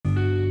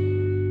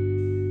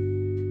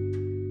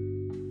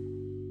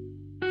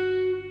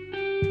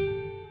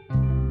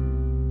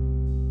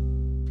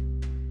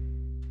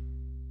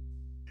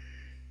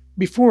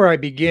Before I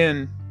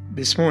begin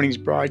this morning's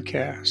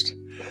broadcast,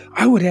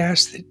 I would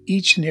ask that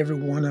each and every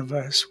one of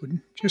us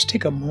would just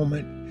take a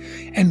moment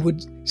and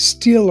would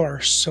still our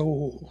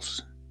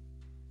souls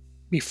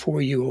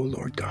before you, O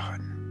Lord God.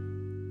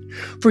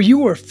 For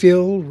you are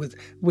filled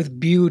with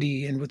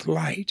beauty and with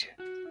light,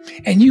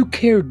 and you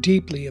care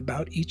deeply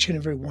about each and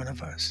every one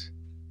of us.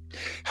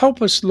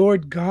 Help us,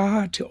 Lord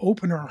God, to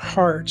open our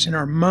hearts and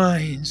our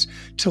minds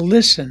to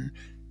listen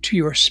to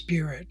your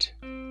Spirit.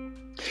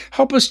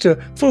 Help us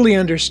to fully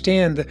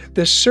understand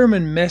the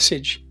sermon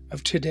message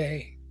of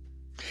today.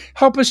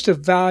 Help us to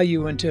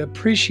value and to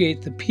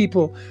appreciate the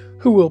people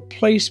who will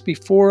place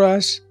before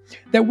us,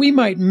 that we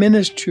might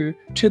minister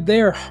to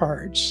their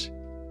hearts,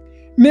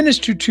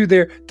 minister to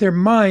their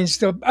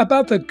minds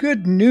about the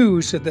good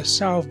news of the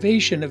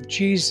salvation of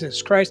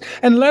Jesus Christ.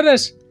 And let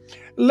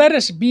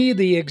us be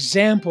the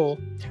example,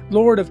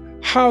 Lord, of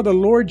how the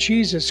Lord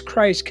Jesus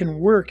Christ can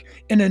work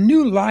in a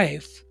new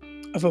life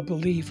of a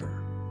believer.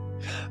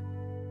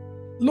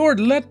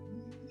 Lord,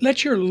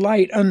 let your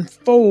light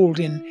unfold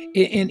in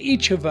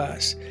each of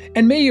us,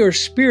 and may your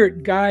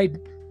Spirit guide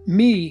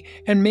me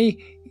and may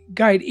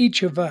guide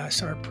each of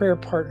us, our prayer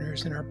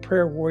partners and our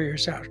prayer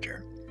warriors out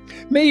there.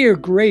 May your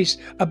grace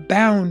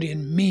abound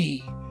in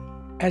me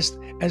as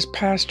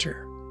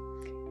pastor.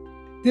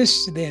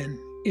 This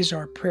then is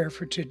our prayer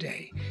for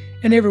today.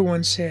 And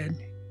everyone said,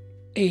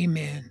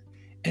 amen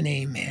and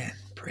amen.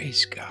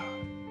 Praise God.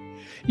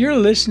 You're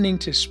listening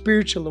to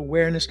Spiritual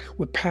Awareness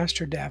with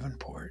Pastor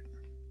Davenport.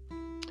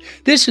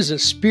 This is a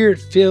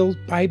Spirit-filled,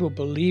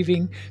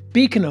 Bible-believing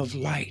beacon of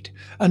light,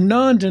 a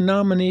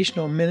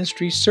non-denominational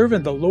ministry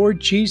serving the Lord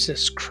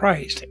Jesus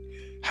Christ.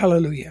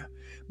 Hallelujah.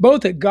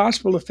 Both at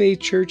Gospel of Faith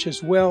Church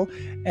as well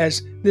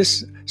as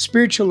this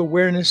Spiritual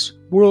Awareness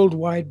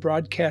worldwide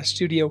broadcast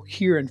studio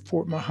here in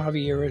Fort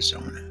Mojave,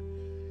 Arizona.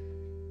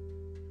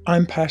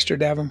 I'm Pastor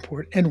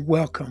Davenport, and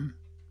welcome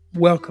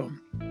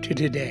to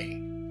today.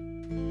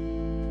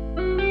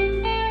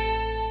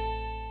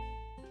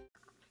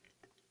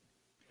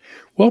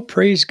 Well,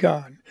 praise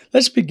God.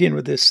 Let's begin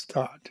with this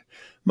thought.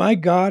 My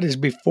God is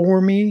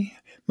before me.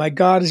 My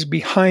God is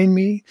behind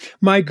me.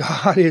 My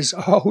God is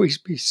always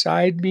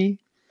beside me.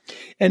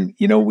 And,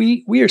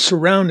 we are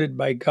surrounded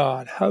by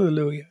God.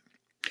 Hallelujah.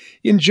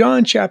 In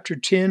John chapter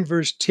 10,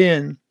 verse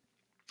 10,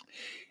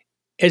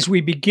 as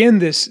we begin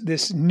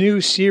this new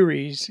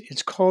series,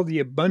 it's called The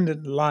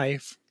Abundant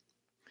Life.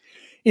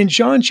 In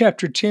John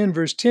chapter 10,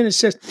 verse 10, it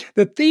says,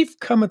 "The thief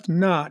cometh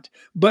not,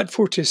 but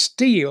for to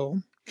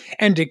steal,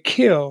 and to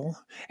kill,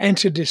 and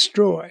to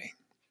destroy."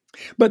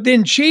 But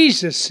then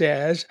Jesus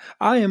says,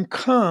 "I am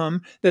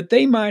come that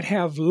they might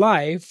have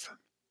life,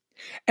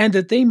 and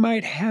that they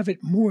might have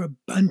it more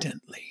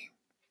abundantly."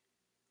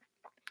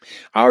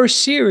 Our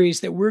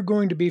series that we're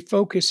going to be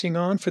focusing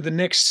on for the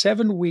next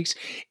 7 weeks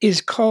is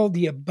called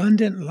The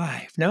Abundant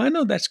Life. Now, I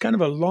know that's kind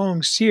of a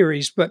long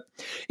series, but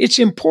it's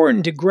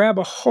important to grab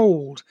a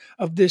hold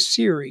of this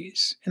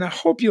series. And I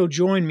hope you'll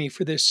join me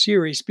for this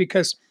series,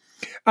 because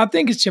I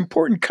think it's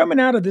important coming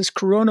out of this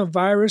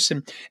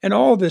coronavirus and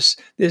all this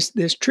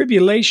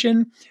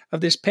tribulation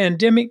of this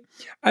pandemic.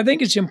 I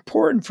think it's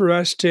important for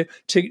us to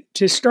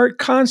start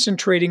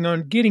concentrating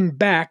on getting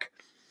back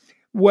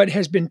what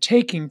has been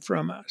taken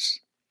from us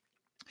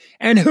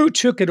and who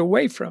took it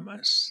away from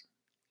us.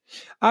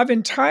 I've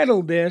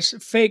entitled this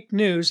Fake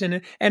News,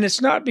 and it's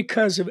not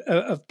because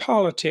of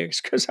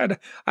politics, because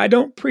I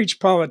don't preach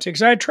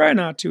politics. I try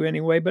not to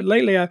anyway, but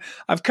lately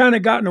I've kind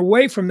of gotten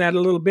away from that a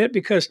little bit,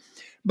 because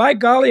by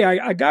golly,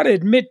 I got to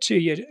admit to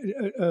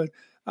you,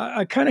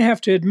 I kind of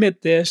have to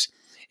admit this.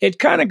 It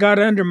kind of got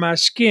under my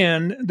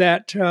skin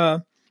that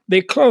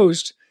they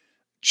closed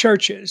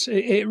churches.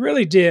 It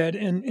really did.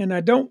 And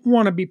I don't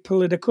want to be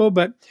political,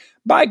 but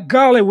by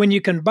golly, when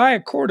you can buy a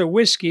quart of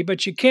whiskey,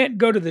 but you can't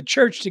go to the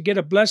church to get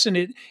a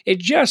blessing, it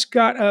just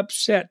got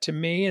upset to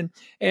me.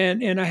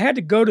 And I had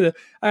to go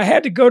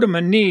to my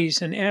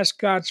knees and ask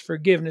God's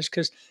forgiveness,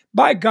 because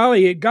by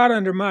golly, it got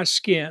under my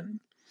skin.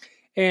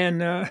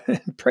 And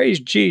praise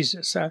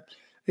Jesus.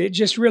 It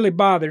just really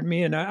bothered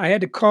me. And I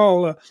had to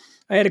call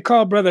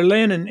Brother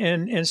Lynn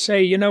and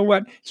say, you know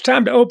what, it's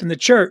time to open the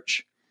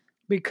church,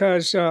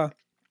 because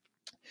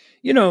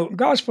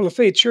Gospel of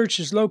Faith Church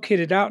is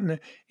located out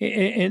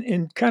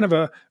in kind of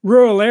a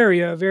rural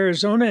area of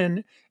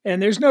Arizona,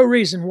 and there's no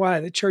reason why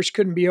the church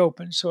couldn't be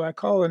open. So I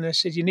called and I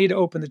said, you need to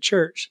open the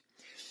church.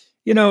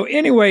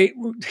 Anyway,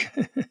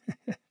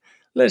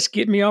 let's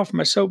get me off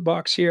my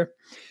soapbox here.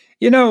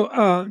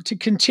 To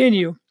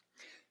continue,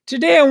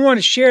 today I want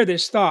to share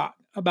this thought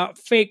about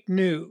fake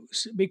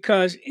news,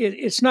 because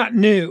it's not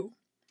new.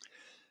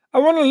 I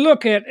want to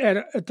look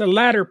at the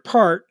latter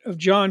part of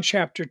John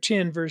chapter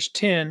 10, verse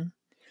 10,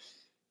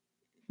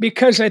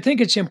 because I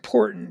think it's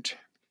important.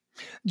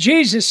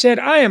 Jesus said,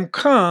 "I am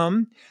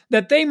come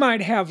that they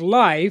might have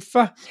life,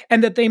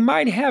 and that they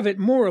might have it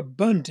more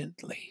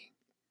abundantly."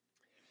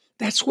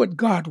 That's what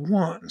God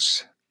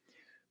wants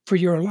for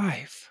your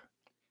life.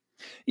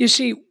 You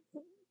see,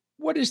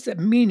 what is the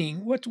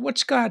meaning?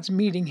 What's God's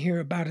meaning here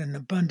about an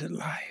abundant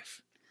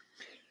life?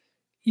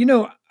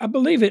 I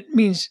believe it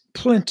means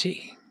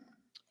plenty,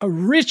 a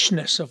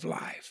richness of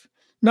life.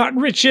 Not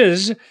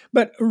riches,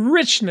 but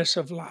richness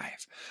of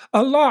life.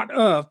 A lot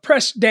of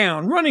pressed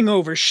down, running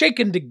over,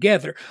 shaken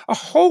together. A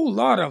whole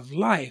lot of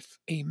life.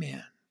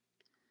 Amen.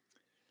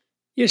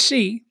 You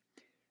see,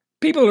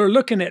 people are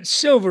looking at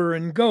silver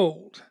and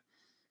gold.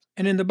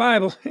 And in the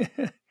Bible,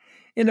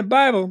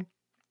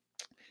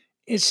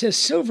 it says,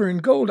 silver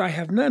and gold I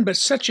have none, but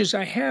such as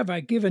I have I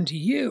give unto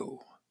you.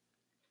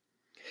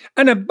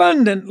 An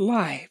abundant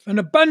life, an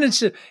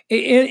abundance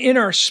in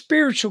our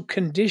spiritual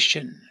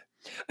condition,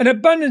 an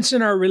abundance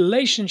in our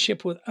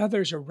relationship with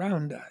others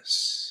around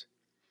us.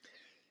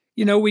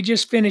 We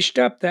just finished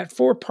up that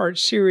 4-part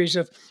series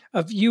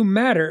of You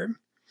Matter.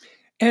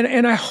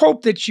 And I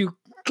hope that you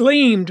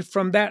gleaned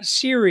from that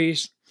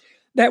series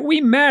that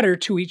we matter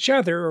to each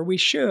other, or we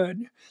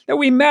should, that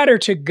we matter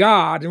to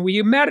God, and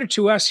we matter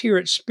to us here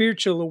at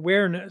Spiritual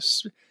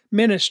Awareness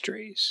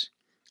Ministries,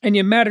 and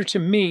you matter to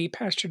me,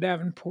 Pastor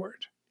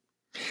Davenport.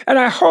 And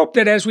I hope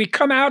that as we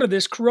come out of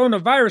this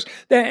coronavirus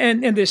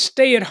and this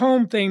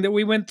stay-at-home thing that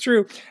we went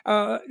through,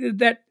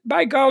 that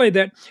by golly,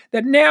 that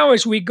now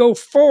as we go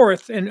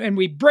forth and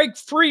we break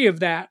free of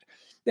that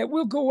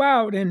we'll go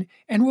out and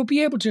we'll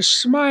be able to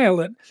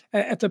smile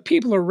at the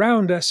people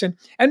around us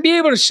and be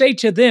able to say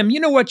to them, you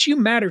know what, you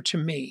matter to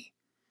me.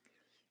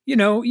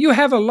 You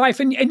have a life,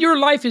 and your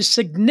life is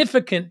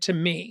significant to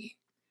me.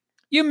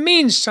 You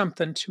mean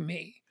something to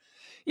me.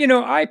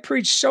 I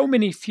preach so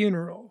many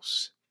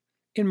funerals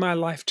in my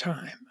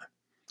lifetime.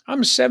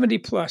 I'm 70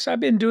 plus. I've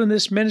been doing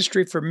this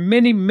ministry for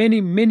many, many,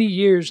 many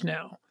years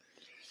now.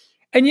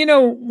 And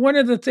one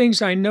of the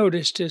things I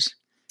noticed is,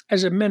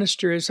 as a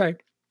minister, is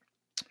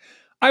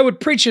I would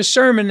preach a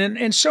sermon,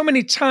 and so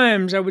many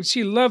times I would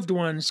see loved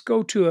ones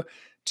go to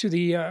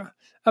the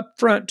up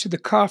front to the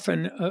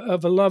coffin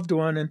of a loved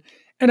one,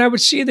 and I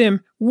would see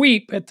them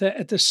weep at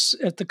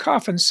the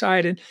coffin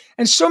side,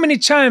 and so many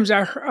times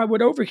I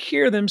would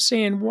overhear them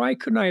saying, "Why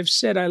couldn't I have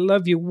said I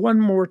love you one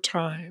more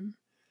time?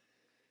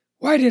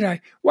 Why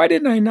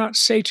didn't I not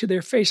say to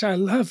their face, I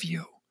love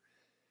you?"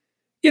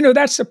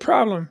 That's the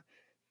problem.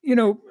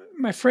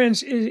 My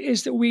friends,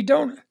 is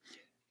that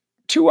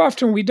too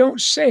often we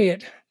don't say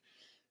it.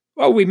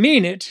 Well, we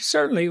mean it,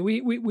 certainly.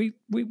 We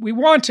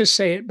want to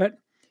say it, but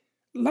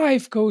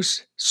life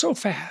goes so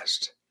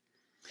fast.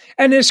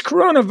 And this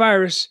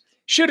coronavirus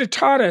should have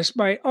taught us,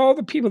 by all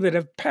the people that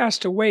have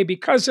passed away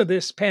because of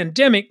this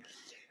pandemic,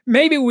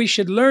 maybe we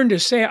should learn to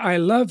say, I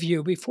love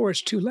you, before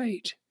it's too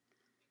late.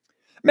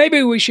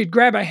 Maybe we should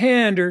grab a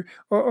hand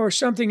or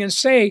something and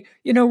say,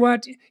 you know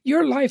what,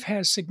 your life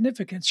has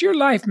significance. Your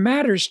life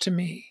matters to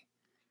me.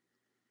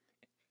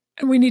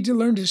 And we need to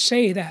learn to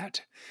say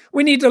that.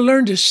 We need to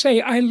learn to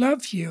say, I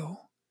love you.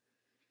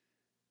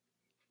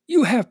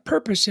 You have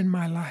purpose in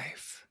my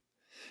life.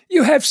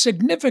 You have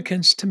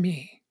significance to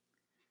me.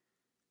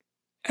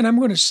 And I'm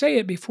going to say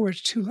it before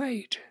it's too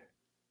late.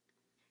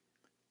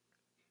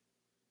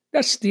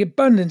 That's the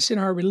abundance in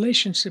our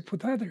relationship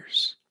with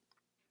others.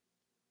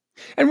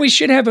 And we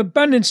should have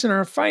abundance in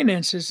our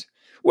finances,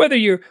 whether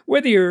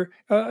you're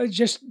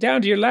just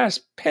down to your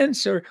last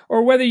pence or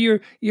whether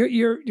you're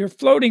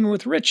floating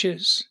with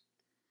riches.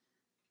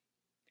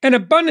 An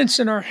abundance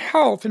in our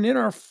health and in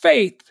our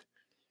faith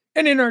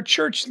and in our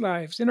church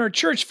lives, in our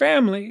church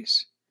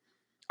families.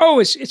 Oh,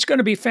 it's going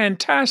to be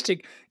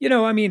fantastic.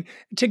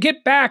 To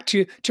get back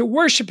to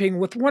worshiping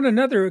with one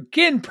another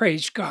again,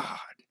 praise God.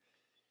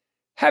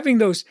 Having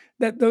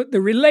the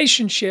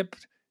relationship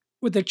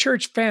with the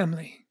church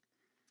family.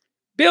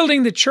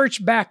 Building the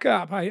church back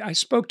up. I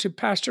spoke to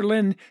Pastor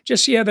Lynn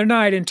just the other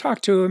night and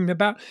talked to him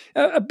about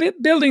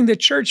building the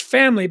church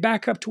family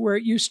back up to where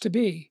it used to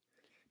be.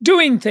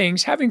 Doing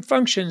things, having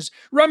functions,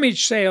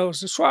 rummage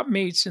sales, swap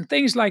meets, and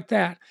things like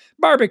that.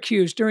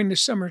 Barbecues during the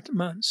summer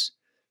months.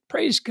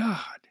 Praise God.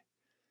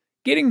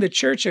 Getting the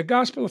church, a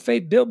gospel of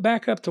faith, built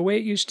back up the way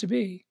it used to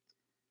be.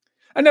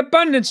 An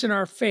abundance in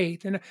our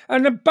faith, and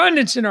an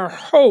abundance in our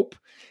hope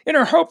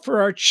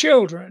for our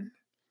children.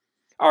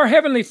 Our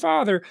Heavenly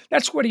Father,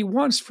 that's what He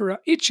wants for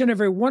each and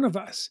every one of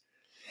us.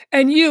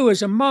 And you,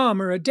 as a mom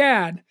or a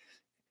dad,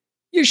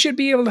 you should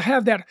be able to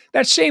have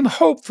that same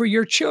hope for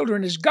your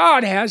children as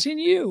God has in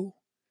you.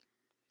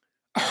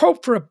 A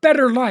hope for a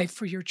better life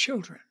for your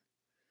children.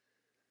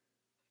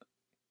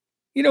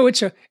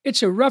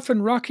 It's a rough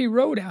and rocky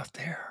road out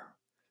there.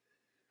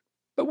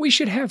 But we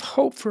should have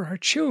hope for our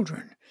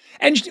children.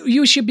 And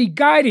you should be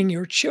guiding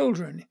your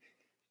children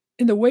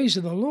in the ways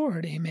of the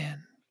Lord.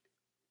 Amen.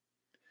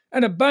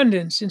 An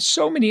abundance in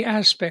so many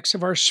aspects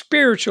of our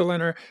spiritual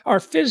and our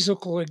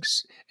physical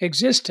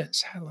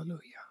existence. Hallelujah.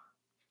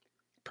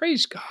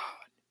 Praise God.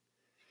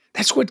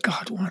 That's what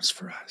God wants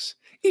for us,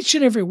 each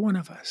and every one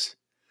of us.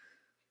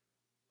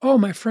 Oh,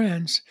 my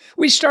friends,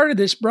 we started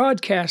this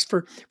broadcast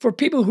for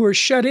people who are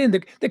shut in,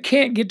 that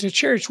can't get to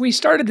church. We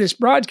started this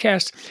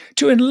broadcast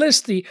to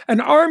enlist an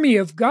army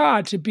of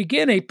God to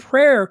begin a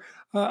prayer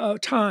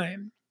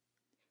time,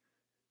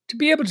 to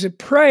be able to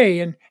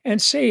pray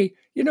and say,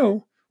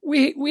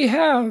 we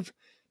have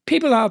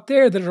people out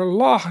there that are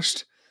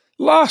lost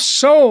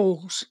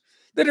souls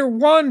that are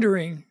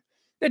wandering,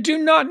 that do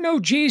not know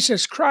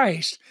Jesus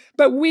Christ,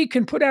 but we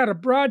can put out a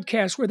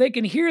broadcast where they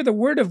can hear the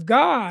word of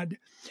God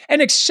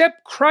and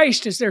accept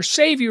Christ as their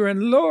Savior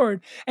and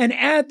Lord and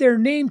add their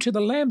name to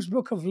the Lamb's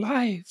Book of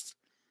Life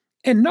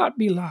and not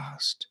be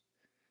lost.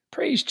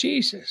 Praise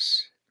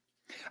Jesus.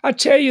 I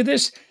tell you,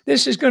 this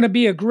is going to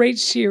be a great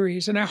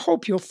series, and I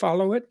hope you'll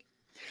follow it.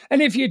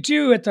 And if you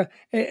do,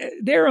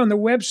 there on the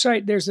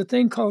website, there's a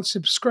thing called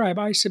subscribe.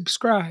 I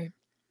subscribe.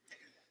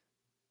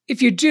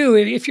 If you do,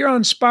 if you're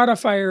on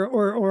Spotify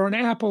or on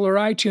Apple or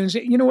iTunes,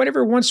 what,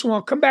 every once in a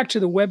while, come back to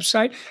the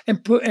website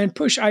and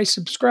push I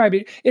subscribe.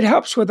 It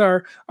helps with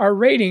our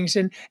ratings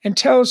and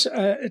tells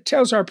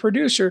our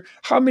producer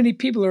how many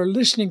people are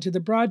listening to the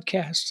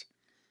broadcast.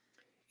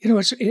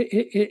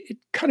 It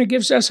kind of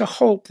gives us a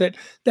hope that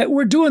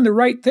we're doing the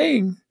right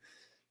thing,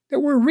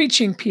 that we're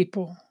reaching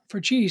people for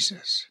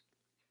Jesus.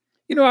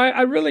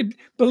 I really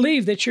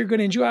believe that you're going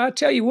to enjoy. I'll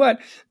tell you what,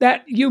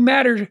 that You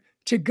Matter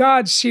to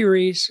God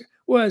series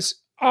was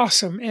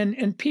awesome.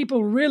 And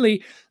people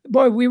really,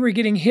 boy, we were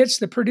getting hits.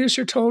 The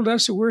producer told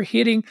us that we're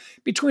hitting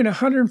between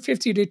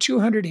 150 to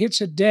 200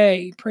 hits a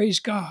day. Praise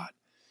God.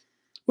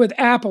 With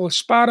Apple,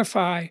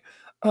 Spotify,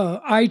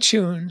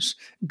 iTunes,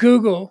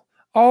 Google,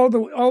 all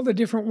the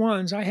different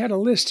ones. I had a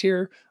list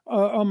here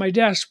on my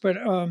desk, but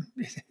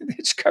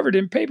it's covered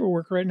in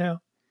paperwork right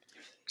now.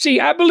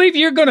 See, I believe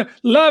you're going to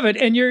love it,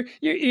 and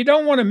you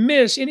don't want to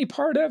miss any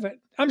part of it.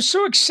 I'm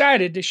so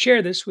excited to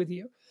share this with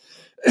you.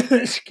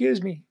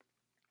 Excuse me.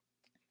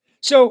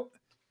 So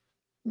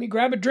let me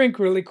grab a drink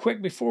really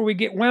quick before we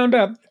get wound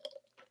up.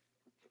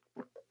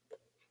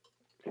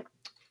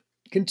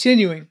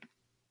 Continuing.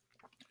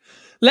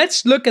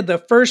 Let's look at the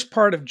first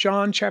part of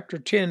John chapter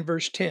 10,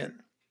 verse 10.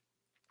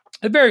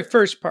 The very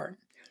first part.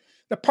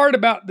 The part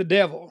about the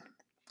devil.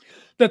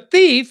 The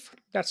thief,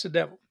 that's the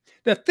devil.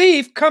 The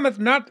thief cometh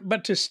not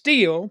but to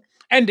steal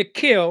and to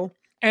kill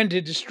and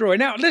to destroy.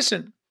 Now,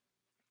 listen.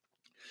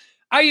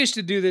 I used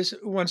to do this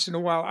once in a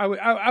while.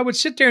 I would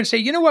sit there and say,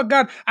 you know what,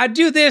 God, I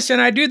do this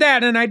and I do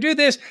that and I do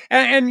this.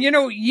 And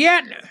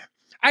yet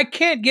I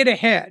can't get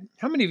ahead.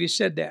 How many of you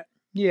said that?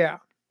 Yeah.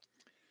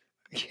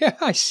 Yeah,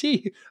 I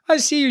see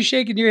you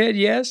shaking your head.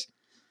 Yes.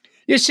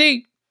 You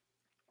see,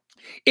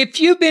 if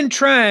you've been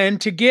trying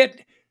to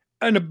get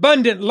an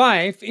abundant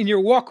life in your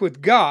walk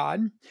with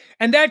God,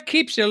 and that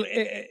keeps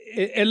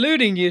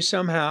eluding you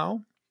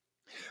somehow,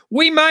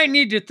 we might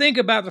need to think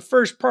about the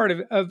first part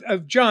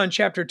of John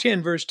chapter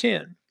 10, verse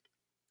 10.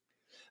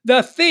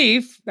 The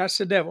thief, that's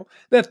the devil,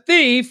 the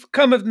thief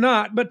cometh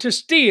not but to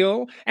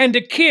steal and to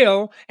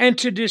kill and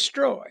to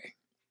destroy.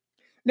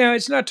 Now,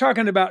 it's not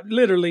talking about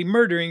literally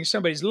murdering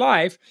somebody's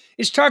life.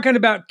 It's talking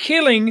about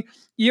killing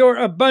your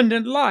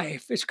abundant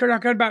life. It's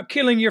talking about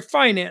killing your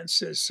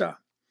finances,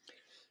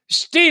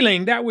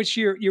 stealing that which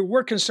you're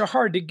working so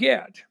hard to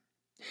get,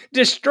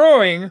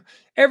 destroying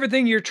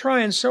everything you're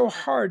trying so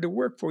hard to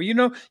work for. You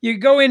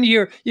go in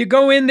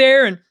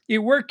there and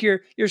you work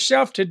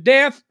yourself to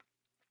death,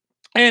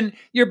 and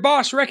your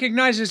boss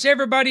recognizes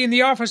everybody in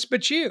the office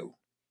but you.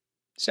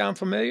 Sound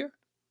familiar?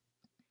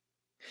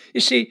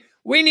 You see,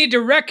 we need to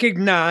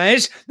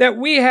recognize that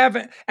we have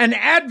an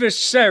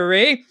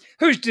adversary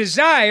whose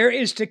desire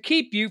is to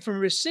keep you from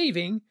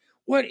receiving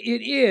what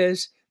it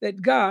is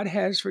that God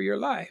has for your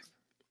life.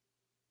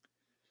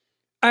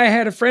 I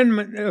had a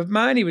friend of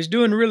mine, he was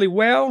doing really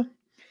well,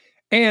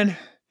 and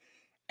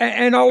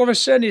all of a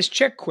sudden his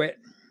check quit.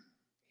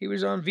 He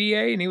was on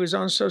VA and he was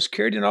on Social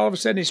Security, and all of a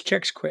sudden his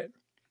checks quit.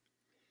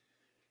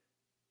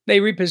 They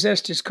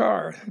repossessed his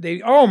car.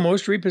 They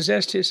almost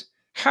repossessed his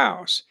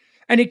house.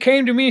 And he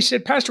came to me and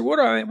said, Pastor, what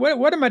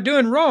am I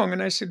doing wrong?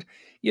 And I said,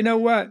 you know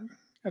what?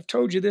 I've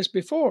told you this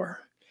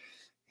before.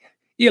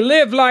 You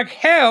live like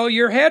hell,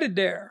 you're headed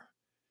there.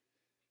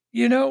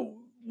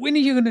 When are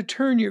you going to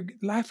turn your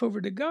life over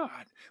to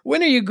God?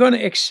 When are you going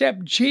to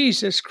accept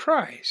Jesus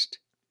Christ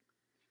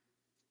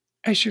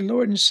as your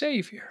Lord and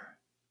Savior?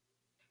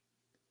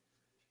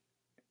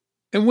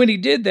 And when he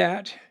did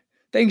that,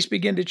 things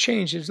began to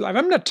change his life.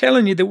 I'm not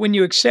telling you that when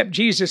you accept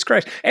Jesus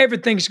Christ,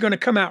 everything's going to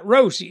come out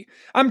rosy.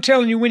 I'm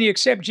telling you, when you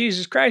accept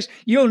Jesus Christ,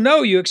 you'll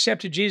know you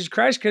accepted Jesus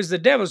Christ because the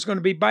devil's going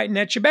to be biting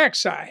at your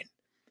backside.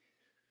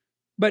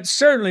 But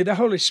certainly the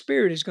Holy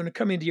Spirit is going to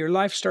come into your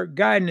life, start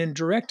guiding and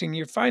directing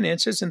your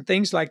finances and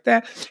things like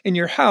that, and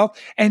your health,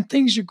 and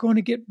things are going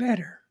to get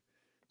better.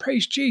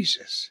 Praise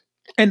Jesus.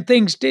 And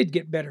things did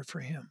get better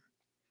for him.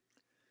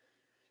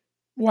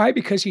 Why?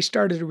 Because he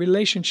started a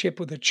relationship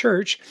with the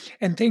church,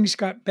 and things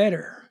got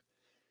better.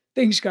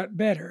 Things got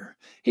better.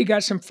 He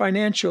got some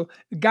financial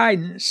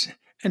guidance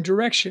and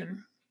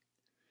direction.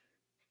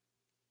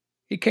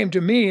 He came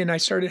to me, and I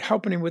started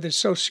helping him with his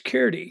Social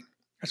Security.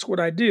 That's what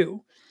I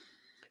do.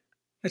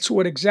 That's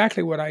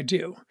exactly what I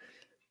do.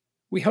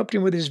 We helped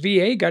him with his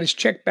VA, got his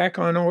check back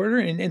on order,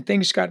 and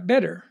things got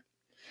better.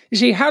 You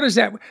see, how does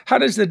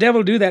the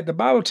devil do that? The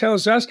Bible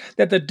tells us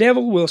that the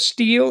devil will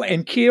steal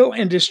and kill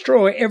and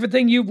destroy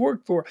everything you've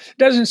worked for.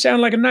 Doesn't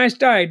sound like a nice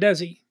guy, does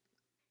he?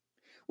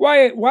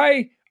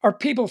 Why are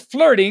people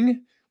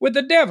flirting with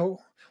the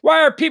devil?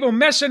 Why are people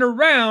messing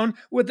around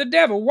with the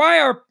devil?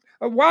 What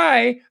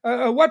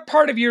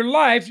part of your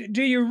life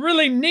do you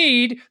really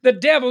need the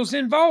devil's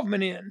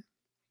involvement in?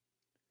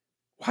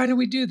 Why do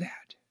we do that?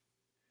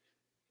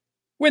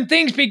 When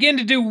things begin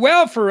to do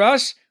well for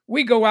us,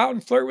 we go out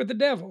and flirt with the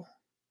devil.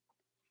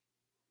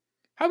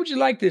 How would you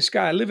like this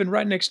guy living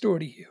right next door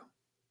to you?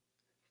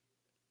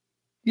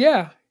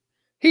 Yeah,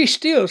 he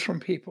steals from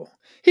people.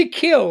 He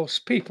kills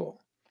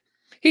people.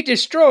 He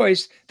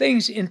destroys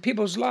things in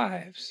people's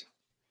lives.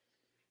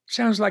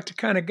 Sounds like the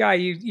kind of guy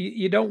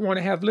you don't want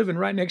to have living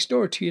right next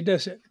door to you,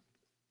 does it?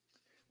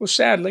 Well,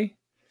 sadly,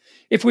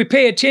 if we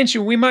pay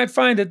attention, we might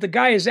find that the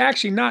guy is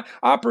actually not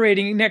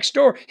operating next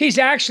door. He's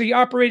actually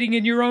operating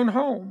in your own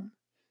home.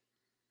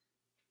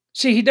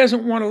 See, he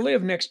doesn't want to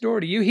live next door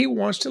to you. He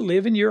wants to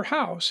live in your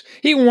house.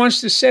 He wants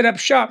to set up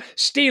shop,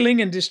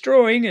 stealing and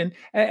destroying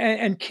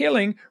and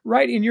killing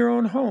right in your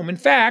own home. In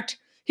fact,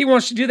 he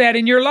wants to do that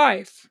in your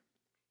life.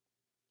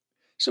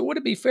 So would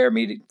it be fair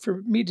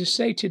for me to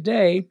say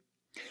today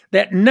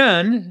that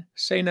none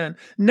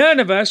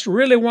of us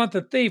really want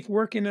the thief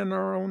working in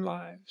our own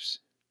lives?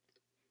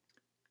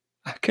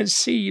 I can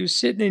see you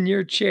sitting in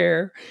your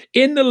chair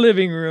in the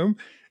living room,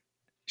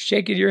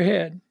 shaking your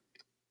head.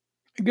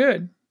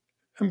 Good.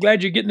 I'm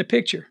glad you're getting the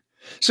picture.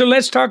 So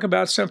let's talk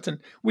about something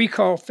we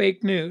call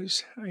fake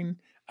news.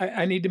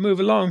 I need to move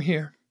along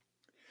here.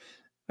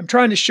 I'm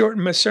trying to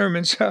shorten my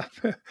sermons up.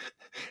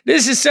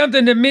 This is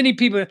something that many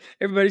people,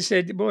 everybody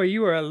said, boy,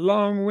 you are a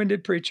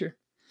long-winded preacher.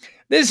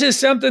 This is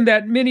something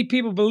that many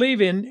people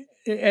believe in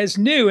as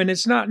new, and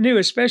it's not new,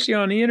 especially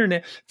on the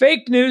internet.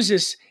 Fake news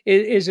is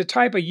a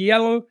type of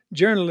yellow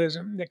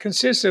journalism that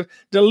consists of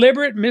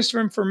deliberate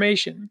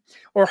misinformation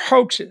or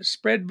hoaxes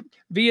spread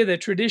via the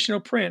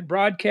traditional print,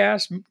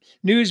 broadcast,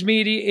 news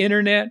media,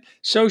 internet,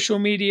 social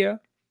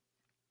media.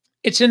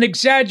 It's an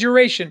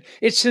exaggeration.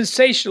 It's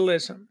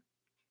sensationalism.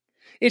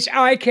 It's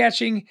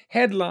eye-catching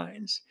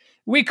headlines.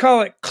 We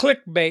call it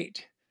clickbait,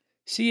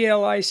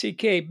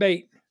 C-L-I-C-K,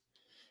 bait.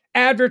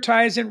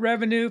 Advertising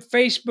revenue,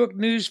 Facebook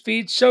news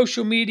feed,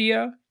 social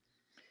media.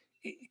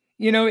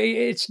 You know,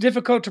 it's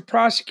difficult to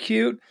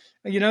prosecute.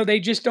 You know, they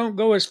just don't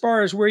go as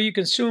far as where you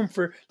can sue them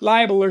for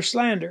libel or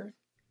slander.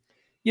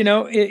 You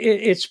know,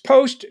 it's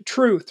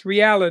post-truth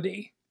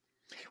reality.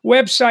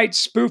 Website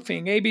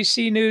spoofing,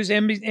 ABC News,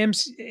 MSNBC,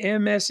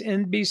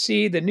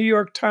 the New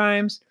York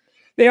Times.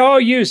 They all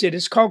use it.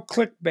 It's called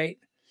clickbait.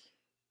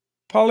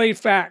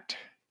 PolitiFact.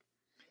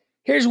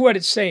 Here's what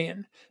it's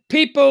saying.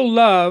 People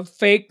love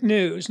fake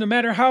news. No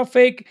matter how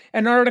fake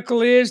an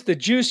article is, the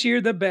juicier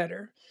the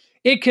better.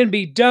 It can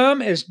be dumb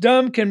as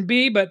dumb can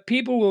be, but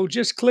people will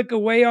just click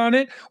away on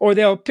it, or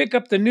they'll pick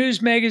up the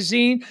news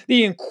magazine.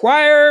 The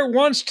Inquirer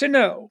wants to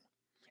know.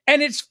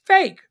 And it's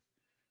fake,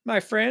 my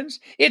friends.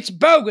 It's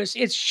bogus.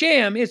 It's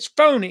sham. It's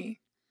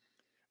phony.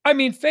 I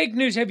mean, fake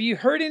news. Have you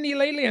heard any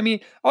lately? I mean,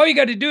 all you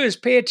got to do is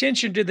pay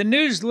attention to the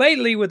news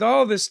lately with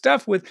all this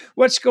stuff with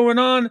what's going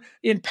on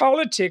in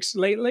politics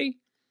lately.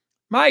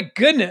 My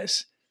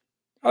goodness.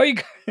 Oh, you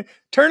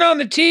turn on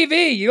the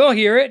TV, you'll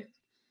hear it.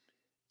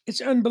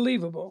 It's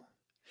unbelievable.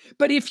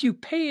 But if you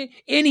pay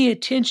any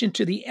attention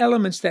to the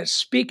elements that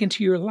speak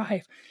into your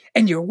life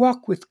and your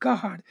walk with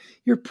God,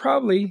 you're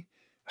probably,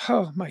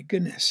 oh my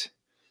goodness.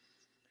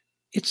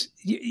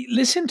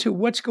 Listen to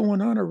what's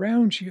going on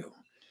around you,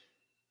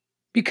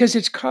 because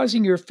it's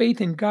causing your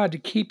faith in God to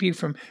keep you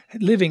from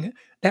living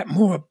that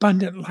more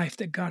abundant life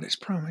that God has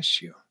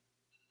promised you.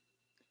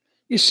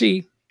 You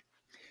see,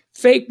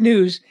 fake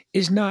news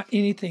is not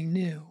anything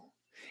new.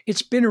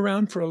 It's been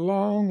around for a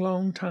long,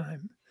 long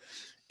time.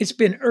 It's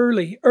been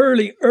early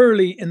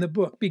in the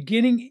book,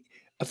 beginning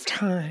of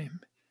time,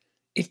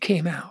 it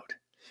came out.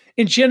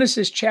 In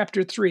Genesis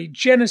chapter 3,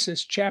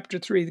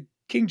 the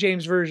King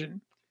James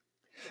Version.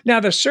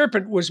 Now the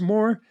serpent was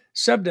more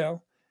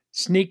subtle,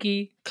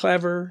 sneaky,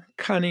 clever,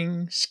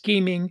 cunning,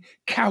 scheming,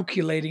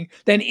 calculating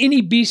than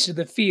any beast of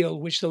the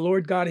field which the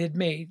Lord God had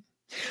made.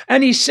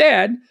 And he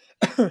said,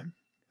 who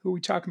are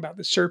we talking about?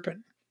 The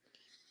serpent.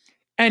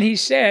 And he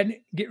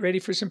said, get ready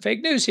for some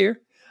fake news here.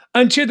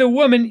 Unto the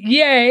woman,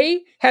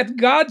 yea, hath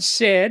God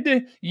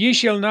said, ye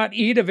shall not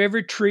eat of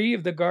every tree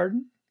of the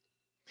garden?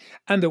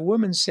 And the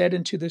woman said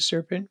unto the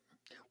serpent,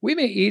 we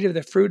may eat of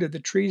the fruit of the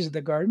trees of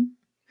the garden,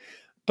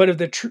 but of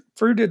the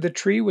fruit of the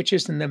tree which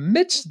is in the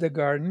midst of the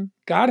garden,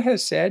 God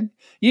has said,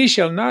 ye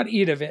shall not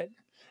eat of it,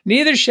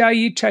 neither shall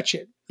ye touch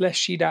it,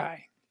 lest ye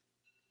die.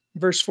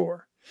 Verse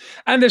 4.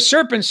 And the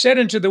serpent said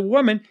unto the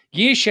woman,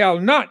 ye shall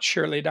not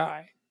surely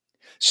die.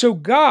 So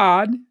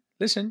God,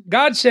 listen,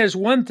 God says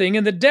one thing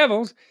and the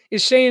devil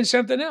is saying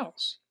something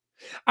else.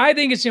 I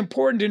think it's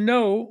important to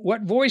know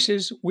what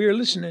voices we're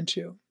listening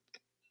to,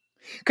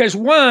 because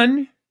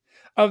one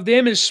of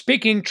them is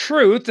speaking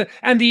truth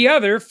and the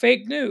other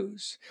fake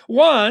news.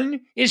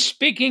 One is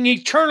speaking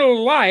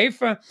eternal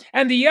life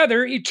and the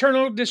other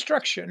eternal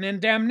destruction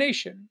and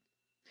damnation.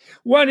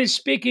 One is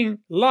speaking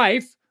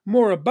life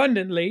more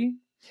abundantly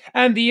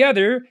and the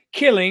other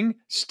killing,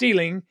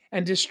 stealing,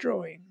 and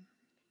destroying.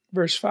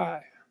 Verse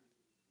 5,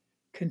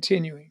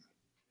 continuing.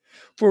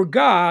 For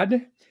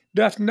God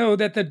doth know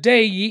that the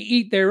day ye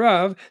eat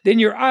thereof, then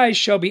your eyes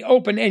shall be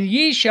opened, and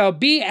ye shall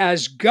be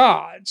as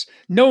gods,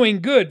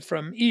 knowing good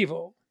from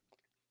evil.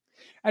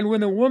 And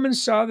when the woman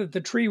saw that the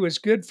tree was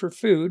good for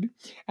food,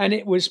 and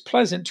it was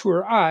pleasant to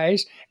her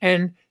eyes,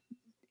 and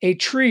a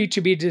tree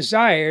to be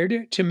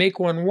desired to make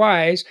one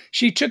wise,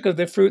 she took of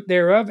the fruit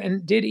thereof,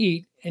 and did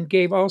eat, and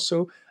gave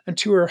also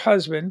unto her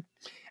husband,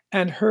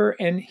 and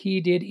he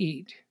did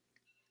eat.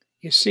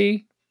 You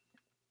see,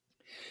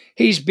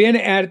 he's been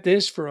at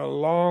this for a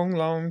long,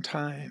 long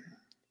time.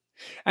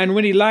 And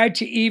when he lied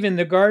to Eve in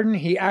the garden,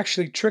 he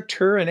actually tricked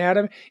her and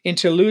Adam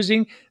into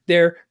losing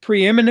their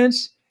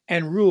preeminence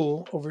and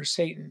rule over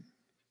Satan.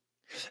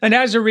 And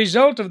as a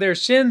result of their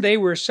sin, they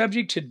were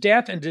subject to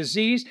death and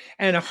disease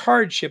and a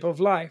hardship of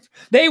life.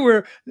 They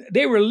were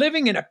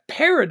living in a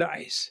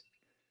paradise,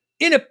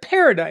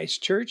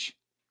 church.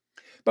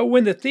 But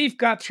when the thief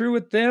got through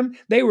with them,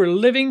 they were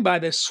living by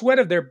the sweat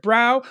of their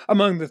brow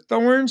among the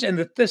thorns and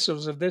the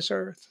thistles of this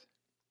earth.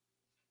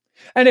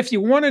 And if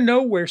you want to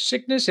know where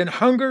sickness and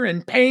hunger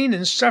and pain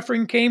and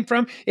suffering came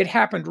from, it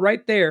happened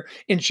right there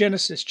in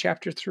Genesis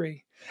chapter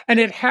 3. And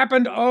it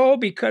happened all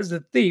because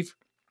the thief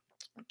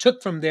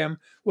took from them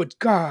what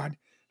God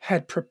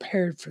had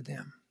prepared for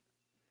them,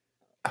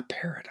 a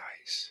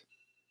paradise.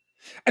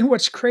 And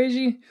what's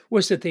crazy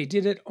was that they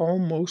did it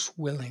almost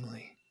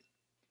willingly.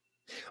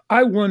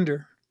 I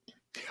wonder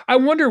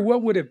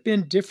what would have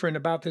been different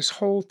about this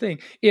whole thing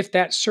if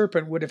that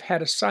serpent would have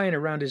had a sign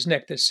around his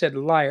neck that said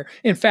liar.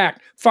 In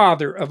fact,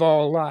 father of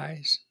all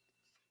lies.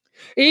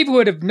 Eve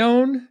would have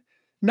known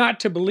not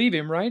to believe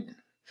him, right?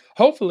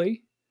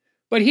 Hopefully.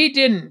 But he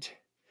didn't.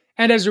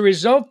 And as a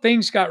result,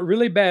 things got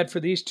really bad for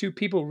these two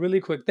people really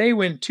quick. They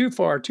went too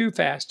far, too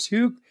fast,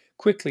 too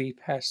quickly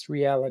past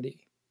reality.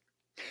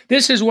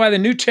 This is why the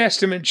New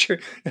Testament,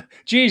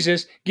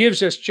 Jesus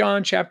gives us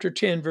John chapter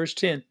 10, verse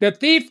 10. The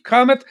thief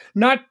cometh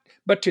not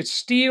but to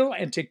steal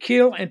and to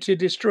kill and to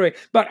destroy.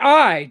 But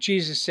I,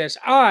 Jesus says,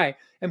 I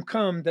am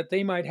come that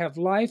they might have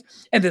life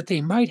and that they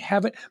might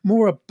have it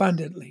more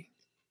abundantly.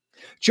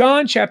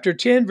 John chapter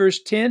 10,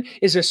 verse 10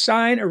 is a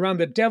sign around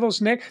the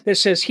devil's neck that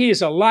says he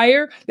is a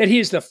liar, that he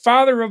is the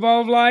father of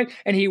all lies,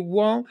 and he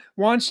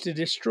wants to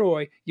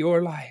destroy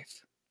your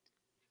life.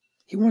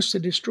 He wants to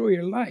destroy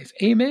your life.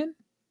 Amen?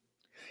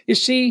 You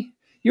see,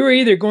 you're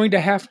either going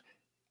to have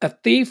a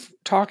thief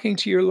talking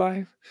to your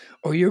life,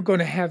 or you're going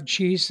to have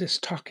Jesus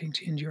talking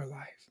into your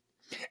life.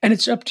 And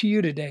it's up to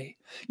you today.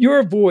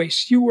 Your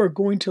voice you are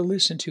going to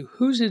listen to.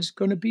 Whose is it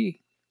going to be?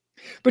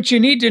 But you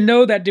need to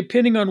know that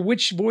depending on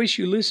which voice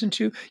you listen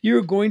to,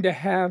 you're going to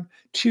have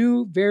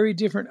two very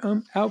different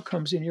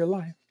outcomes in your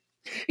life.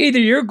 Either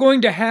you're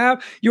going to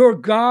have your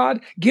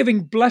God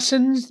giving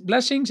blessings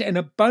and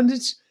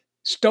abundance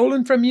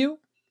stolen from you,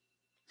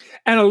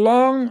 and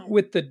along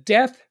with the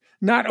death,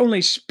 not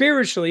only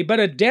spiritually, but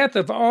a death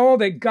of all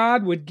that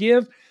God would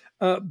give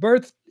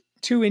birth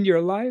to in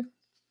your life.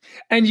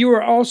 And you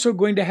are also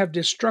going to have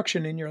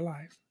destruction in your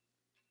life.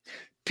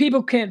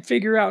 People can't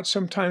figure out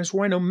sometimes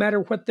why no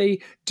matter what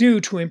they do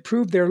to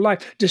improve their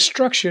life,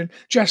 destruction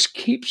just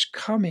keeps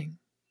coming.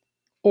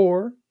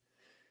 Or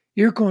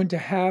you're going to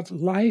have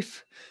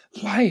life,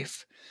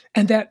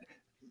 and that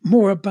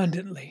more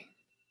abundantly.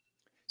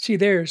 See,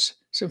 there's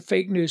some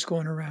fake news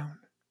going around.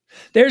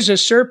 There's a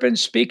serpent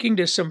speaking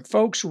to some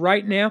folks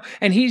right now,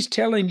 and he's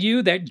telling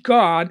you that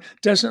God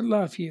doesn't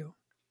love you,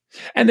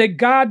 and that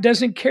God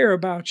doesn't care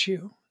about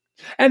you,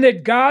 and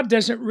that God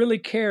doesn't really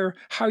care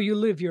how you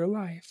live your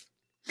life,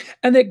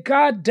 and that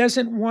God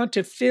doesn't want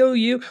to fill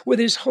you with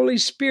His Holy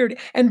Spirit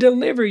and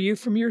deliver you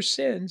from your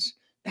sins.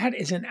 That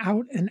is an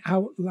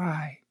out-and-out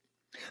lie.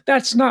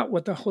 That's not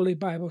what the Holy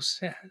Bible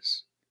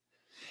says.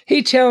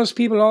 He tells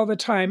people all the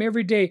time,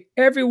 every day,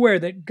 everywhere,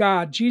 that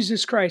God,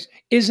 Jesus Christ,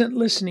 isn't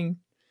listening.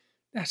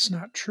 That's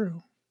not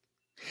true.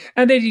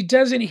 And that He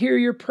doesn't hear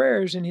your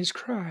prayers and His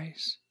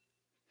cries.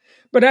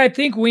 But I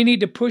think we need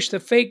to push the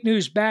fake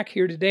news back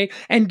here today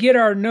and get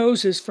our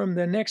noses from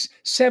the next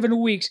 7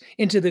 weeks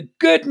into the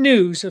good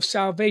news of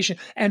salvation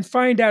and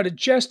find out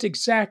just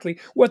exactly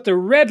what the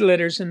red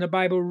letters in the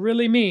Bible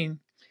really mean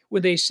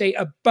when they say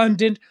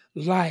abundant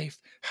life.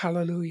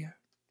 Hallelujah.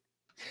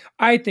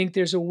 I think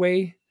there's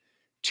way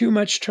too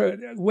much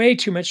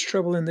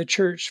trouble in the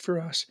church for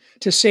us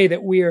to say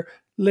that we are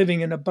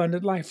living an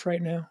abundant life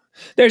right now.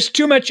 There's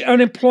too much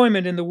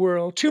unemployment in the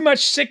world, too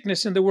much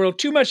sickness in the world,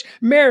 too much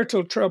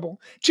marital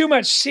trouble, too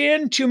much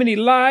sin, too many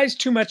lies,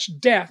 too much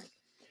death.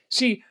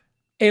 See,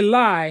 a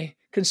lie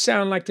can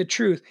sound like the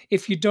truth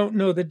if you don't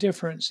know the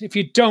difference, if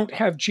you don't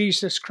have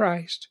Jesus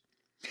Christ.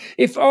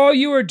 If all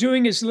you are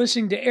doing is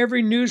listening to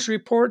every news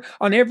report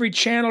on every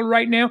channel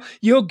right now,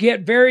 you'll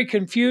get very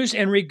confused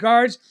in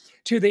regards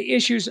to the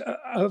issues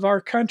of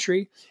our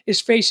country is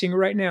facing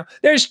right now.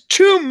 There's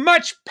too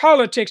much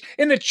politics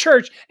in the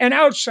church and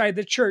outside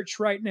the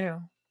church right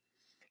now.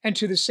 And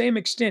to the same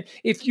extent,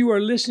 if you are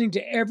listening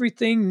to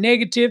everything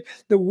negative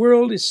the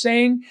world is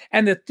saying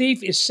and the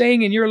thief is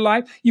saying in your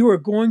life, you are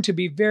going to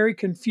be very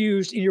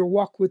confused in your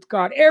walk with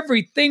God.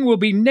 Everything will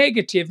be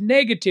negative,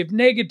 negative,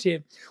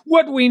 negative.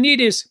 What we need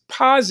is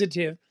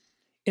positive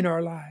in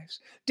our lives.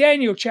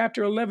 Daniel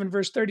chapter 11,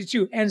 verse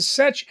 32, and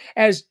such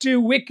as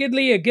do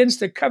wickedly against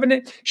the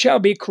covenant shall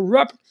be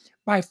corrupt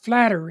by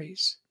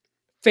flatteries,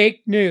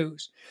 fake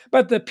news.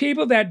 But the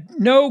people that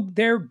know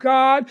their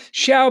God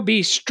shall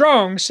be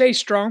strong, say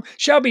strong,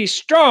 shall be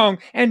strong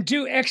and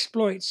do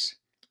exploits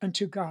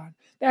unto God.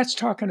 That's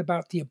talking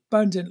about the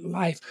abundant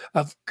life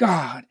of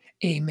God.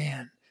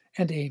 Amen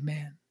and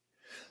amen.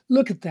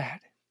 Look at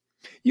that.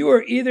 You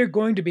are either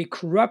going to be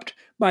corrupt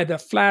by the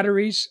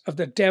flatteries of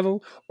the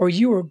devil, or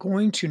you are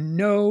going to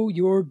know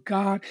your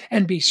God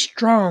and be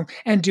strong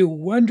and do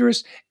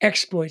wondrous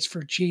exploits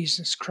for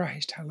Jesus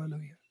Christ.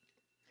 Hallelujah.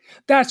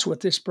 That's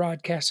what this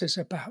broadcast is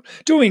about,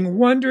 doing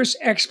wondrous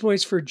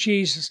exploits for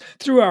Jesus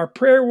through our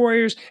prayer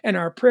warriors and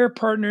our prayer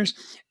partners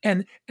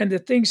and the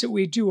things that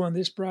we do on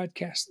this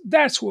broadcast.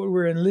 That's what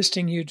we're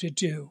enlisting you to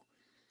do.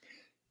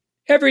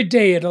 Every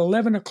day at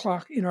 11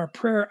 o'clock in our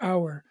prayer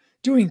hour,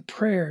 doing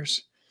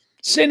prayers,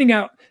 sending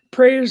out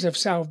prayers of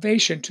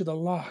salvation to the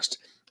lost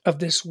of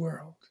this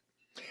world.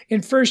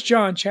 In 1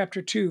 John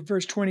chapter 2,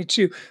 verse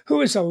 22,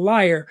 who is a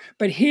liar,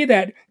 but he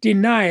that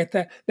denieth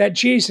that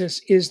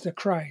Jesus is the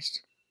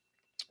Christ?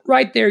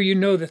 Right there, you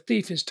know the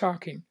thief is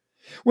talking.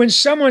 When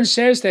someone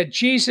says that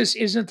Jesus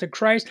isn't the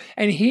Christ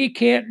and he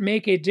can't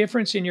make a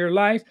difference in your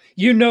life,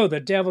 you know the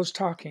devil's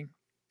talking.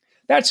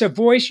 That's a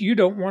voice you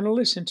don't want to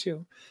listen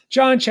to.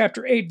 John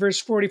chapter 8,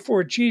 verse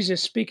 44,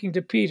 Jesus speaking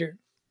to Peter.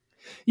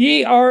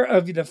 Ye are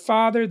of the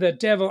father, the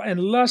devil, and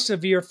lusts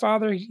of your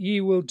father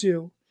ye will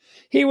do.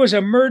 He was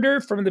a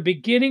murderer from the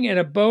beginning and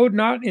abode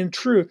not in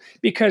truth,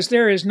 because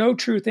there is no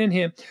truth in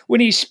him. When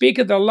he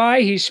speaketh a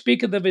lie, he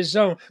speaketh of his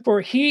own,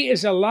 for he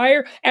is a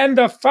liar and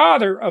the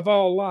father of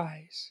all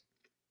lies.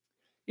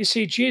 You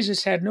see,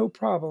 Jesus had no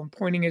problem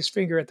pointing his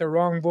finger at the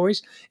wrong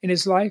voice in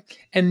his life,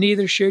 and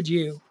neither should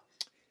you.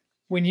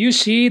 When you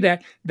see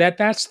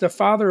that's the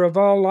father of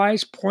all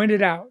lies, point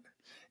it out.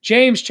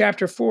 James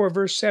chapter 4,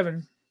 verse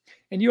 7.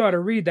 And you ought to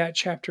read that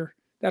chapter,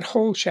 that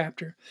whole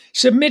chapter.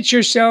 Submit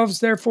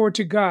yourselves, therefore,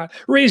 to God.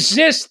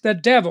 Resist the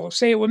devil.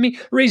 Say it with me.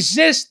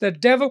 Resist the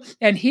devil,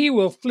 and he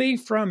will flee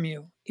from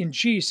you in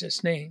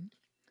Jesus' name.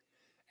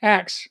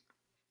 Acts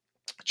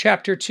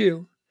chapter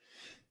 2.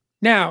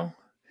 Now,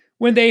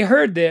 when they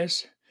heard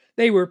this,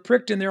 they were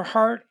pricked in their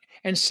heart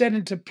and said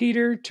unto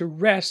Peter to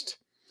rest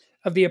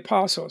of the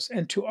apostles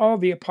and to all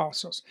the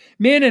apostles,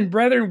 Men and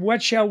brethren,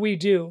 what shall we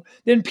do?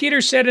 Then Peter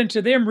said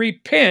unto them,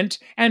 Repent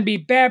and be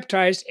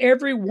baptized,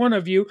 every one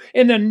of you,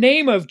 in the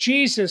name of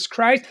Jesus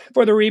Christ,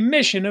 for the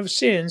remission of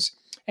sins,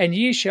 and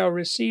ye shall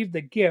receive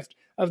the gift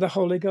of the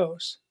Holy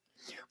Ghost.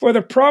 For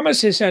the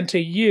promise is unto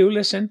you,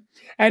 listen,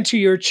 and to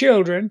your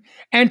children,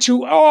 and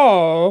to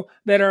all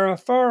that are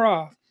afar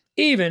off,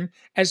 even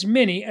as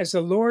many as the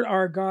Lord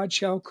our God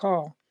shall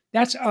call.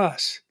 That's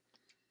us.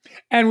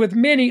 And with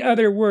many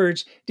other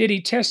words did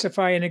he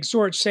testify and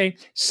exhort, saying,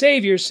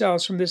 Save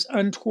yourselves from this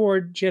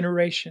untoward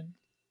generation.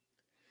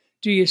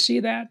 Do you see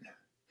that?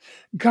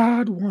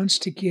 God wants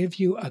to give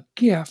you a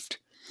gift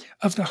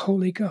of the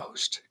Holy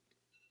Ghost.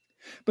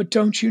 But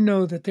don't you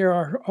know that there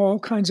are all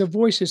kinds of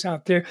voices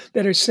out there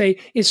that are saying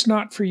it's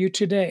not for you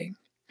today?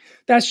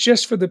 That's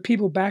just for the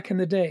people back in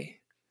the day.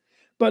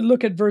 But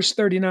look at verse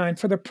 39.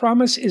 For the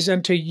promise is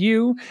unto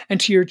you and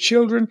to your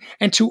children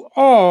and to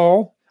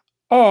all,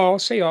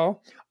 say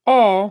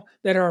all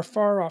that are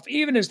far off,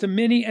 even as the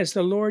many as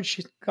the Lord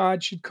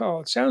God should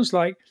call. It sounds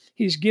like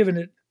he's given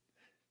it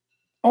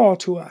all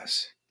to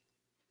us.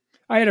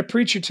 I had a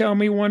preacher tell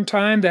me one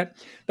time that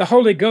the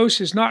Holy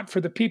Ghost is not for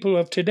the people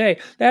of today.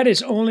 That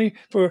is only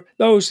for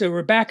those that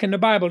were back in the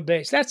Bible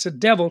days. That's the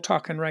devil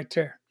talking right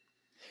there.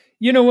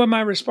 You know what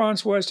my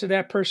response was to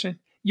that person?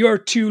 You're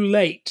too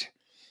late.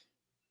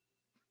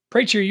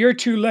 Preacher, you're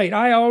too late.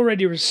 I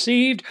already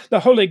received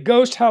the Holy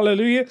Ghost.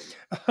 Hallelujah.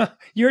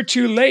 You're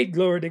too late.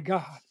 Glory to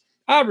God.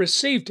 I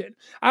received it.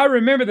 I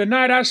remember the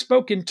night I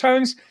spoke in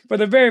tongues for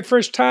the very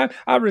first time.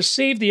 I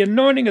received the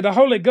anointing of the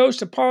Holy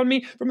Ghost upon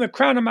me from the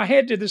crown of my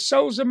head to the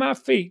soles of my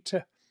feet.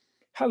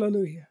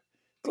 Hallelujah.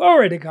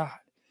 Glory to God.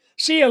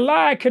 See, a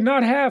lie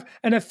cannot have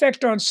an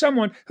effect on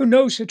someone who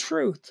knows the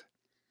truth.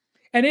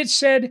 And it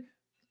said,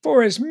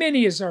 for as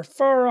many as are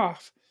far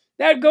off.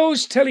 That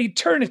goes till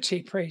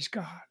eternity, praise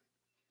God.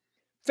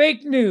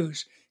 Fake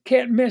news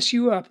can't mess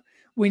you up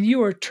when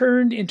you are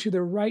turned into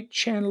the right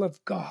channel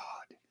of God.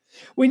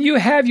 When you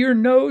have your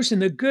nose in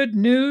the good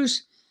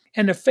news,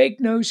 and the fake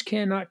news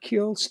cannot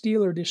kill,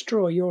 steal, or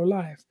destroy your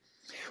life.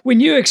 When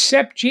you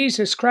accept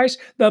Jesus Christ,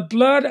 the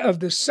blood of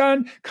the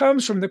Son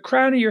comes from the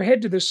crown of your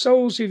head to the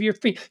soles of your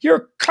feet.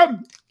 You're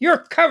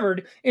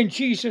covered in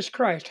Jesus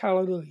Christ.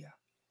 Hallelujah.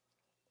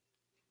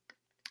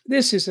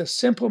 This is a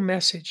simple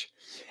message,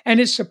 and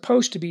it's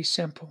supposed to be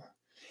simple.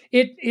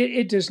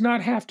 It does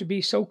not have to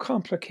be so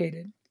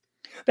complicated.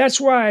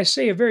 That's why I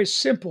say a very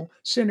simple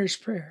sinner's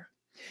prayer.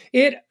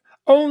 It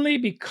only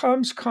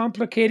becomes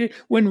complicated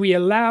when we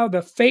allow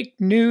the fake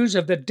news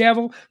of the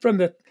devil from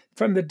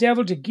the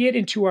devil to get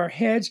into our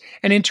heads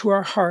and into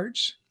our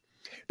hearts.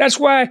 That's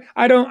why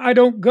I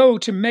don't go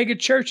to mega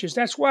churches.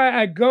 That's why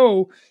I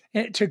go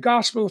to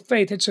Gospel of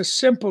Faith. It's a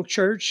simple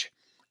church.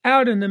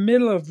 out in the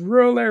middle of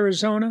rural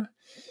Arizona,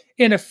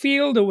 in a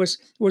field that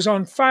was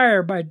on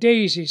fire by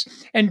daisies,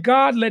 and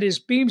God let his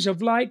beams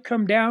of light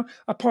come down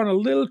upon a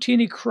little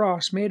teeny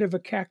cross made of a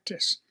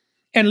cactus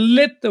and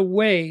lit the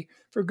way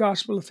for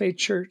Gospel of Faith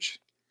Church.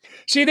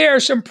 See, there are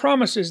some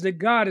promises that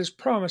God has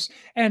promised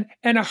and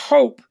a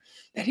hope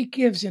that he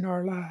gives in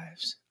our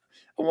lives.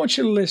 I want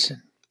you to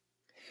listen.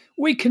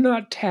 We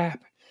cannot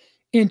tap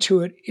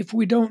into it if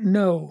we don't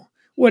know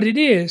what it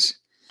is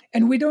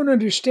and we don't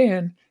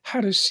understand how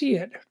to see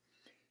it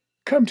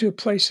come to a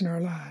place in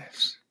our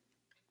lives.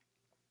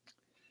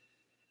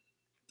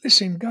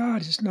 Listen,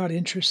 God is not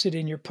interested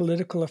in your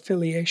political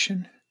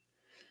affiliation.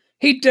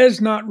 He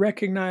does not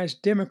recognize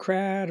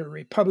Democrat or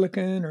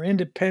Republican or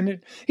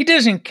independent. He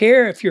doesn't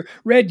care if you're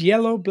red,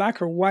 yellow,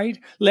 black or white,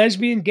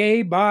 lesbian,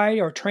 gay, bi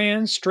or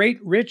trans, straight,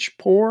 rich,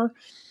 poor.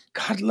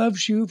 God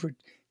loves you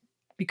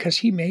because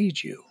he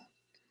made you.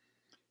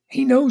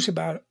 He knows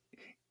about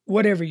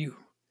whatever you.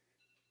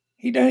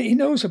 He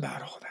knows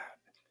about all that.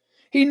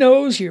 He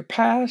knows your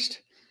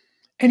past,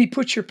 and he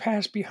puts your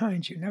past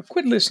behind you. Now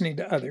quit listening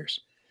to others.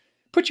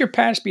 Put your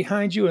past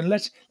behind you and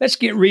let's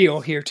get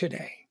real here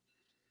today.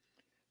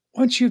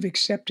 Once you've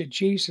accepted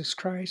Jesus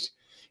Christ,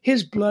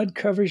 his blood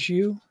covers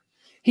you.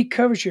 He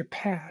covers your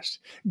past.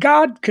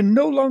 God can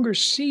no longer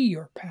see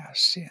your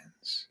past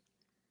sins.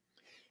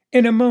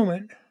 In a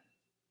moment,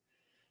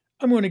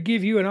 I'm going to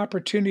give you an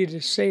opportunity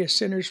to say a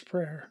sinner's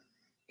prayer.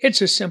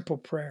 It's a simple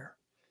prayer.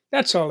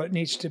 That's all it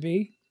needs to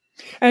be.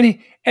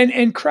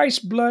 And Christ's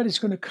blood is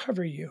going to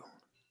cover you.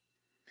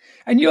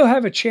 And you'll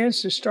have a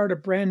chance to start a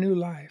brand new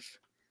life.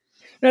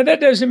 Now,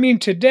 that doesn't mean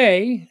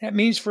today. That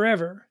means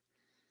forever.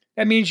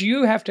 That means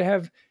you have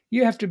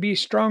to be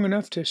strong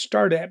enough to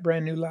start that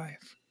brand new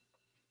life.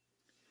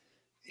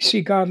 You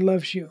see, God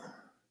loves you.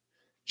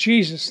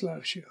 Jesus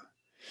loves you.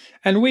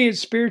 And we at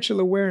Spiritual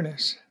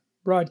Awareness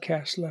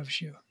Broadcast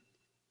loves you.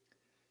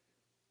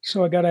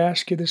 So I got to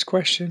ask you this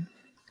question.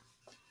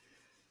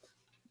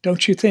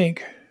 Don't you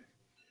think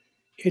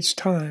it's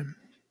time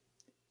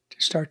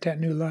to start that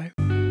new life?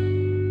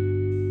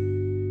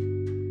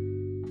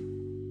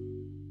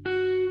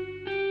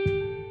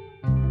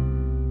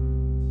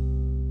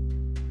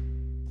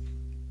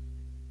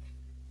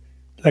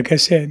 Like I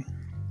said,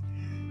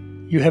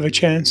 you have a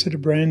chance at a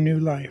brand new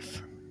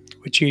life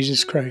with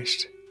Jesus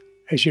Christ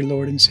as your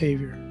Lord and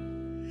Savior.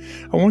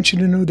 I want you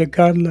to know that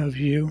God loves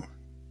you.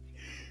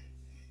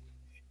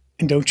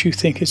 And don't you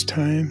think it's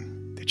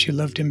time that you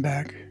loved him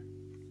back?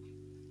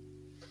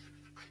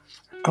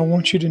 I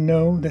want you to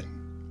know that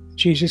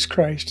Jesus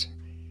Christ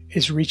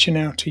is reaching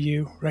out to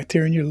you right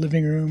there in your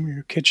living room, or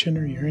your kitchen,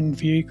 or you're in the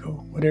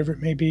vehicle, whatever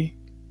it may be.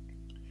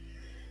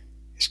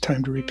 It's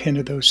time to repent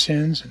of those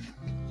sins and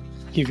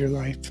give your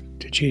life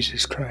to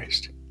Jesus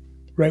Christ.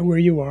 Right where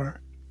you are,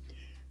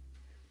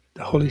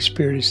 the Holy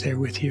Spirit is there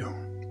with you,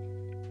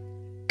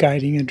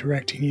 guiding and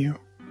directing you.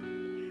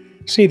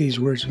 Say these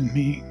words with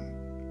me.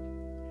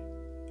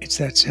 It's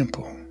that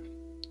simple.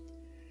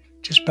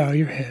 Just bow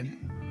your head.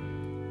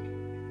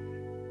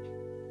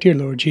 Dear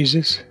Lord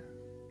Jesus,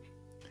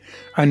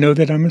 I know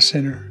that I'm a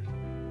sinner,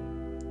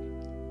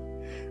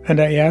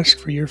 and I ask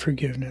for your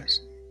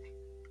forgiveness.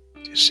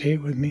 Just say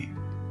it with me.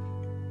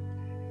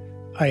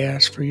 I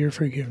ask for your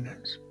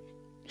forgiveness.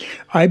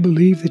 I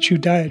believe that you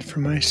died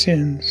for my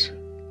sins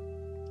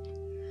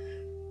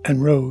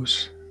and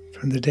rose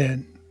from the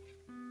dead.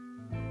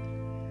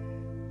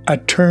 I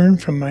turn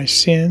from my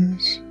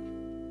sins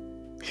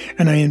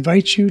and I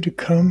invite you to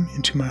come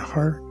into my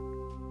heart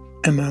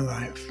and my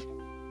life.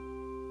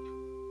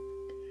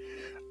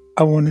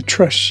 I want to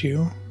trust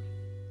you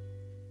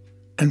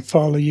and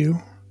follow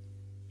you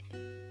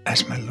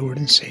as my Lord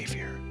and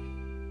Savior.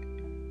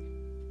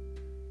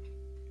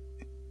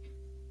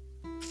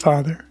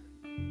 Father,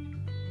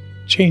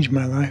 change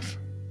my life.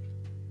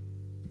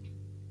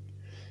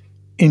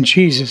 In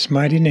Jesus'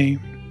 mighty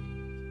name,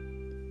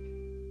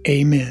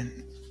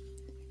 amen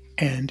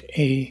and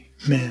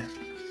amen.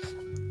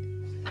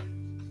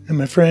 Now,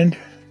 my friend,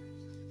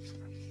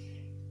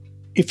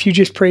 if you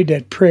just prayed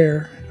that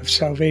prayer of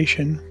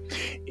salvation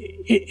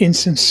in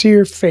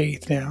sincere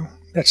faith now,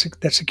 that's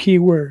a key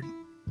word.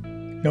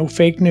 No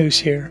fake news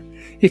here.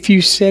 If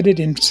you said it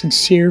in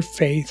sincere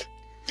faith,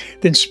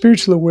 then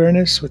Spiritual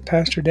Awareness with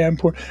Pastor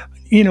Davenport,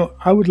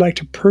 I would like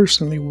to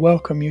personally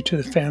welcome you to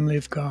the family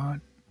of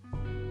God.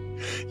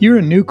 You're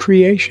a new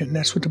creation.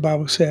 That's what the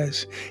Bible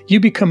says. You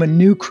become a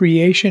new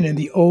creation, and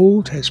the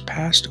old has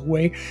passed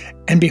away,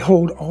 and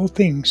behold, all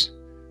things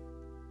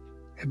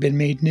have been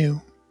made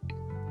new.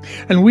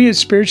 And we at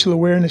Spiritual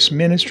Awareness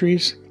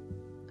Ministries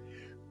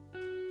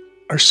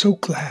are so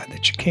glad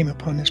that you came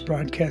upon this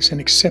broadcast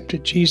and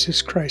accepted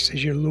Jesus Christ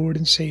as your Lord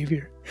and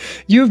Savior.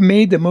 You have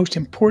made the most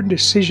important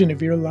decision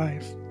of your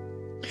life.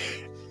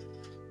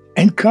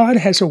 And God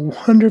has a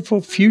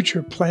wonderful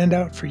future planned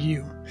out for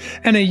you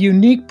and a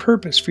unique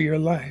purpose for your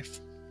life.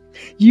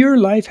 Your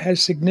life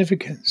has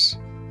significance.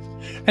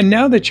 And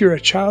now that you're a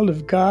child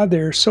of God,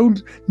 there are so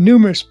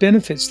numerous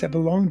benefits that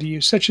belong to you,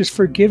 such as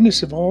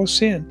forgiveness of all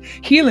sin,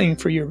 healing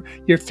for your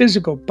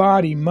physical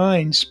body,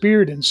 mind,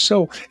 spirit, and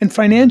soul, and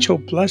financial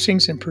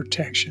blessings and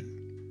protection.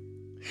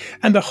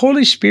 And the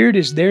Holy Spirit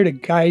is there to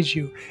guide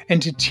you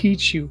and to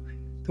teach you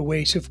the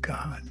ways of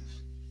God.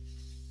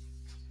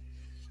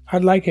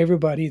 I'd like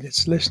everybody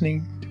that's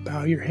listening to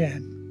bow your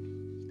head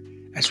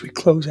as we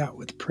close out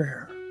with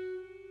prayer.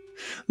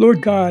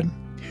 Lord God,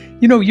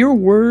 you know, your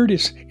word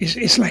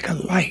is like a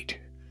light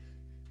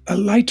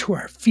to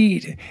our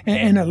feet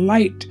and a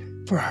light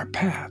for our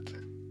path.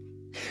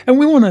 And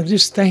we want to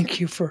just thank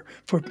you for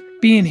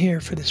being here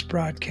for this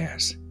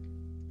broadcast,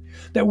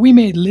 that we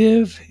may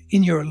live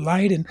in your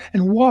light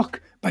and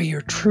walk by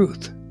your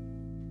truth.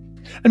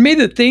 And may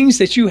the things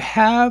that you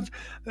have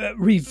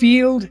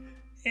revealed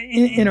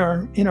in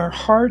our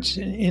hearts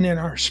and in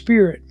our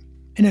spirit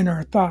and in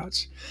our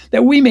thoughts,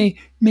 that we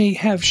may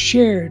have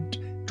shared,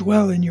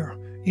 dwell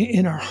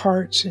in our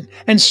hearts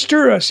and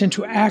stir us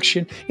into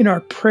action in our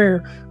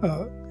prayer,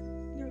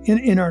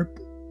 in our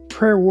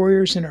prayer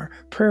warriors, in our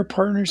prayer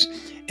partners,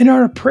 in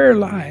our prayer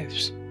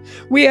lives.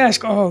 We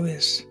ask all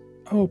this.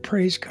 Oh,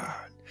 praise God.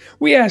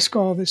 We ask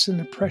all this in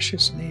the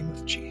precious name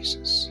of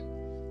Jesus.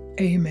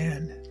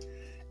 Amen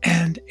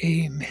and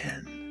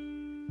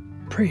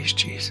amen. Praise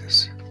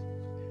Jesus.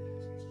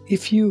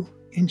 If you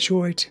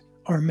enjoyed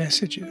our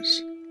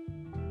messages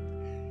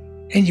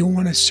and you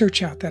want to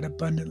search out that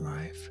abundant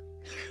life,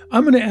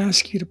 I'm going to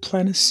ask you to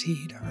plant a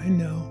seed. I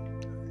know.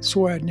 I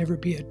swore I'd never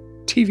be a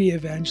TV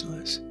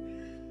evangelist.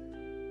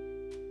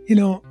 You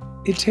know,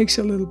 it takes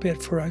a little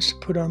bit for us to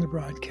put on the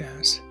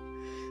broadcast.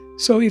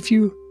 So if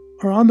you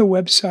are on the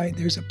website,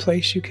 there's a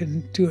place you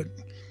can do it.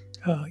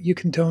 You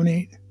can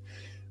donate.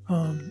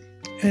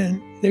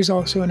 And there's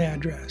also an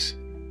address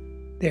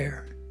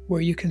there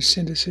where you can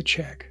send us a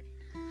check.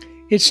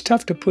 It's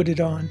tough to put it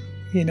on,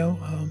 you know.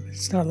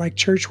 It's not like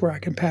church where I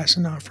can pass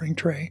an offering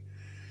tray.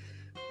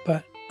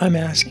 But I'm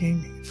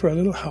asking for a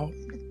little help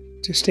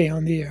to stay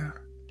on the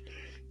air.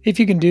 If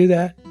you can do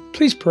that,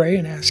 please pray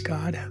and ask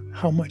God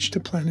how much to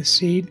plant a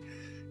seed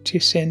to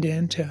send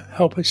in to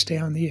help us stay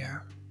on the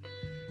air.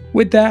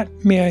 With that,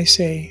 may I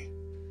say,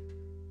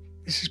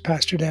 this is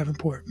Pastor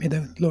Davenport. May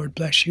the Lord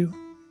bless you,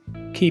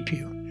 keep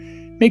you,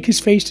 make his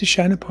face to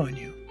shine upon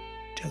you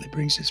till he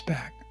brings us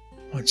back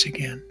once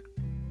again.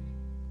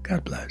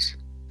 God bless.